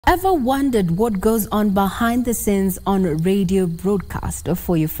Ever wondered what goes on behind the scenes on a radio broadcast or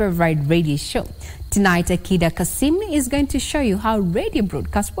for your favorite radio show? Tonight, Akida Kasim is going to show you how radio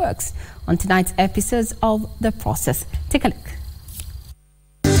broadcast works on tonight's episodes of The Process. Take a look.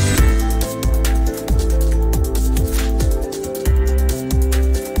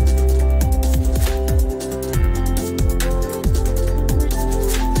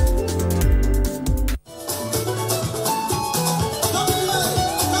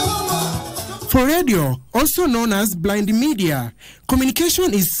 For radio, also known as blind media,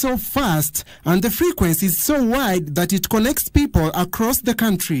 communication is so fast and the frequency is so wide that it connects people across the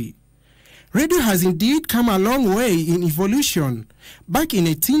country. Radio has indeed come a long way in evolution. Back in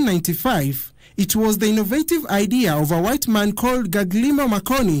 1895, it was the innovative idea of a white man called Guglielmo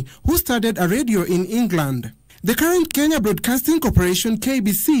Marconi who started a radio in England. The current Kenya Broadcasting Corporation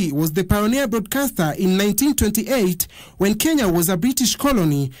KBC was the pioneer broadcaster in 1928 when Kenya was a British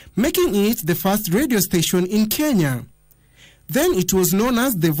colony, making it the first radio station in Kenya. Then it was known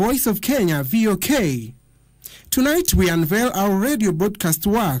as the Voice of Kenya, VOK. Tonight we unveil our radio broadcast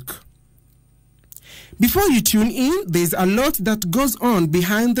work. Before you tune in, there's a lot that goes on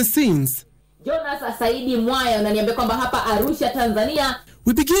behind the scenes.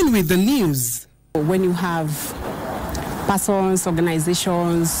 We begin with the news. When you have persons,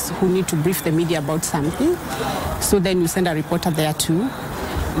 organizations who need to brief the media about something, so then you send a reporter there too.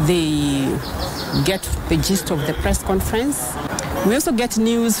 They get the gist of the press conference. We also get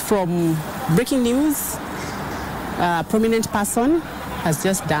news from breaking news. A prominent person has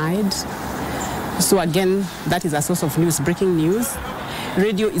just died. So again, that is a source of news, breaking news.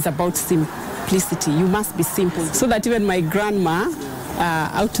 Radio is about simplicity. You must be simple so that even my grandma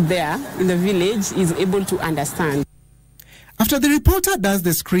out there in the village is able to understand. After the reporter does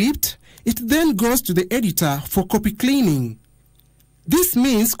the script, it then goes to the editor for copy cleaning. This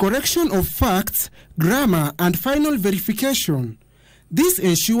means correction of facts, grammar, and final verification. This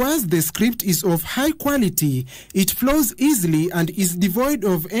ensures the script is of high quality, it flows easily, and is devoid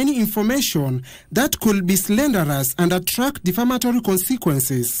of any information that could be slanderous and attract defamatory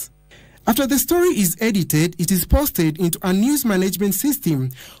consequences. After the story is edited, it is posted into a news management system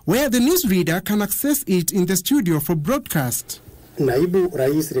where the newsreader can access it in the studio for broadcast. Naibu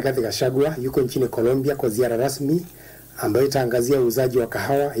Rais Rigathi Gachagua yuko nchini Colombia kwa ziara rasmi ambayo itaangazia uuzaji wa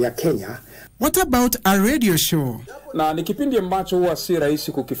kahawa ya Kenya. What about a radio show? Na ni kipindi ambacho huwa si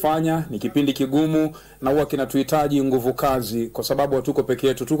rahisi kukifanya, ni kipindi kigumu na huwa kinatuhitaji nguvu kazi kwa sababu hatuko peke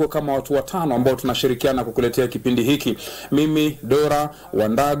yetu, tuko kama watu watano ambao tunashirikiana kukuletea kipindi hiki. Mimi, Dora,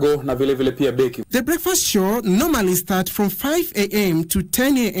 Wandago na vile vile pia Beki. The breakfast show normally starts from 5 a.m. to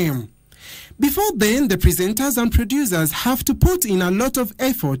 10 a.m. Before then, the presenters and producers have to put in a lot of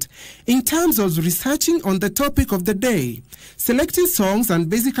effort in terms of researching on the topic of the day, selecting songs and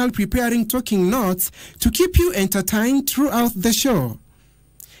basically preparing talking notes to keep you entertained throughout the show.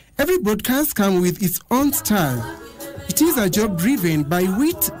 Every broadcast comes with its own style. It is a job driven by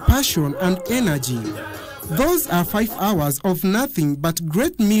wit, passion, and energy. Those are 5 hours of nothing but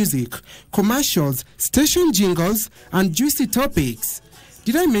great music, commercials, station jingles, and juicy topics.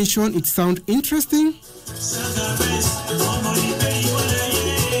 Did I mention it sound interesting?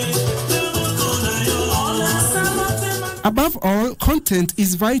 Above all, content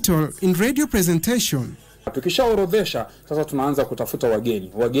is vital in radio presentation. Tukishaorodhesha, sasa tunaanza kutafuta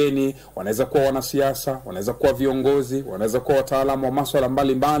wageni. Wageni wanaweza kuwa wanasiasa, wanaweza kuwa viongozi, wanaweza kuwa wataalamu wa masuala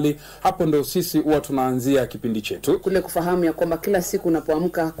mbalimbali. Hapo ndio sisi huwa tunaanzia kipindi chetu. Kule kufahamu ya kwamba kila siku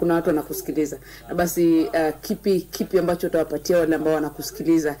unapoamka kuna watu wanakusikiliza. Na basi kipi ambacho utawapatia wale ambao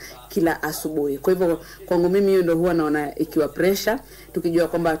wanakusikiliza kila asubuhi. Kwa hivyo kwangu mimi hiyo ndio huwa naona ikiwa pressure, tukijua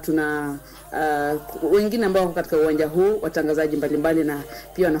kwamba tuna wengine ambao wako katika uwanja huu, watangazaji mbalimbali na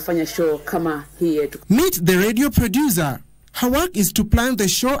pia wanafanya show kama hii yetu. Meet the radio producer. Her work is to plan the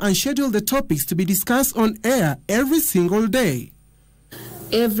show and schedule the topics to be discussed on air every single day.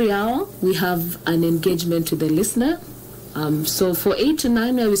 Every hour we have an engagement with the listener. So for 8 to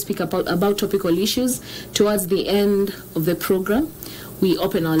 9 where we speak about topical issues, towards the end of the program we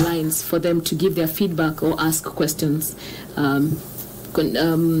open our lines for them to give their feedback or ask questions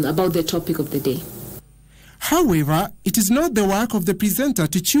about the topic of the day. However, it is not the work of the presenter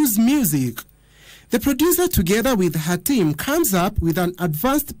to choose music. The producer, together with her team, comes up with an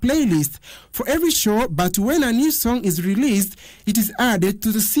advanced playlist for every show, but when a new song is released, it is added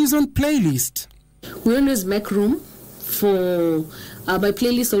to the season playlist. We always make room for, my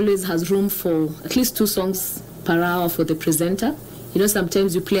playlist always has room for at least 2 songs per hour for the presenter. You know,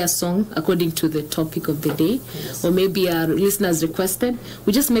 sometimes you play a song according to the topic of the day, yes, or maybe our listeners requested.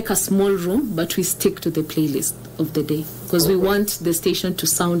 We just make a small room, but we stick to the playlist of the day, because we want the station to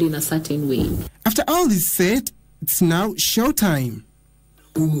sound in a certain way. After all is said, it's now showtime.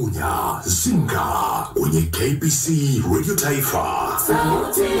 Umunya Zinga kwenye KBC Radio Taifa.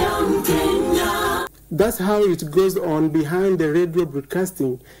 That's how it goes on behind the radio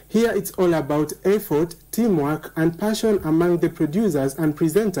broadcasting. Here it's all about effort, teamwork, and passion among the producers and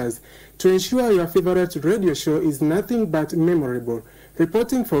presenters to ensure your favorite radio show is nothing but memorable.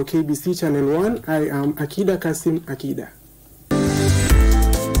 Reporting for KBC Channel 1, I am Akida Kasim Akida.